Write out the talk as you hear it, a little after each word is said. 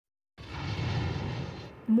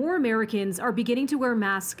More Americans are beginning to wear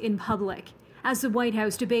masks in public as the White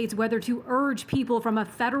House debates whether to urge people from a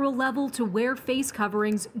federal level to wear face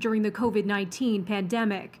coverings during the COVID-19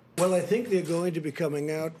 pandemic. Well, I think they're going to be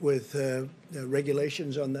coming out with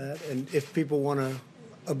regulations on that, and if people want to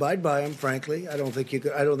abide by them, frankly, I don't think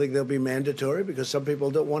they'll be mandatory because some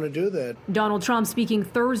people don't want to do that. Donald Trump speaking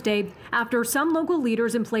Thursday after some local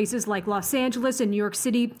leaders in places like Los Angeles and New York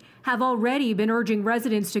City have already been urging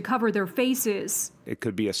residents to cover their faces. It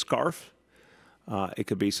could be a scarf. It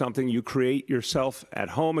could be something you create yourself at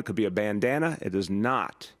home. It could be a bandana. It does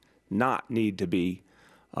not need to be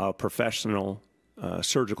a professional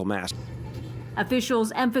surgical mask.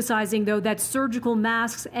 Officials emphasizing, though, that surgical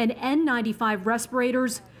masks and N95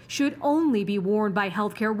 respirators should only be worn by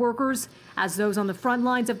healthcare workers as those on the front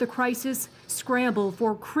lines of the crisis scramble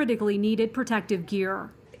for critically needed protective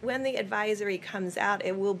gear. When the advisory comes out,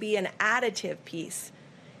 it will be an additive piece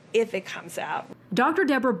if it comes out. Dr.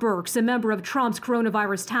 Deborah Birx, a member of Trump's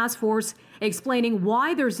coronavirus task force, explaining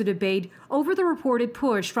why there's a debate over the reported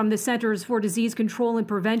push from the Centers for Disease Control and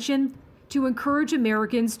Prevention to encourage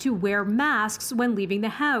Americans to wear masks when leaving the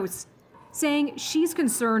house, saying she's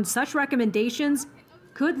concerned such recommendations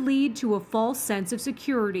could lead to a false sense of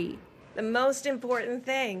security. The most important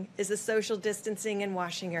thing is the social distancing and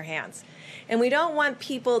washing your hands. And we don't want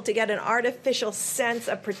people to get an artificial sense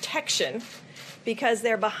of protection because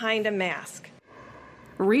they're behind a mask.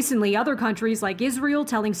 Recently, other countries like Israel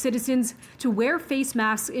telling citizens to wear face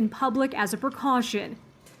masks in public as a precaution.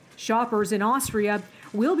 Shoppers in Austria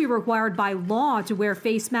will be required by law to wear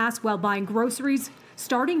face masks while buying groceries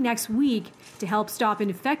starting next week to help stop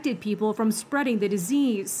infected people from spreading the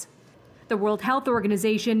disease. The World Health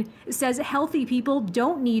Organization says healthy people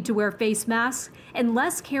don't need to wear face masks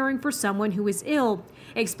unless caring for someone who is ill,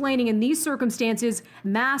 explaining in these circumstances,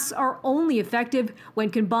 masks are only effective when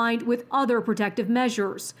combined with other protective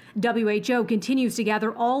measures. WHO continues to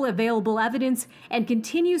gather all available evidence and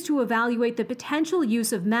continues to evaluate the potential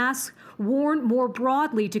use of masks worn more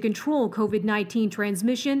broadly to control COVID-19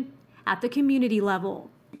 transmission at the community level.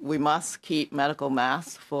 We must keep medical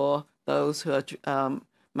masks for those who are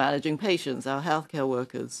managing patients, our healthcare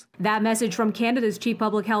workers. That message from Canada's Chief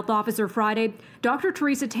Public Health Officer Friday. Dr.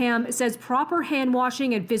 Theresa Tam says proper hand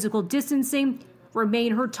washing and physical distancing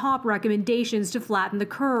remain her top recommendations to flatten the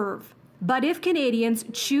curve. But if Canadians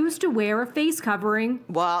choose to wear a face covering,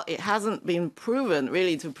 while it hasn't been proven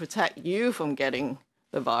really to protect you from getting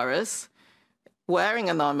the virus, wearing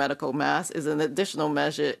a non-medical mask is an additional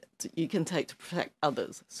measure you can take to protect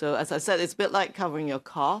others. So as I said, it's a bit like covering your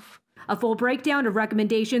cough. A full breakdown of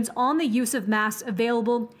recommendations on the use of masks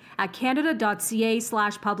available at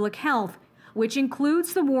canada.ca/public health, which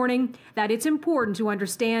includes the warning that it's important to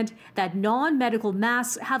understand that non-medical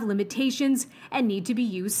masks have limitations and need to be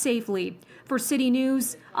used safely. For City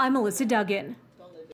News, I'm Melissa Duggan.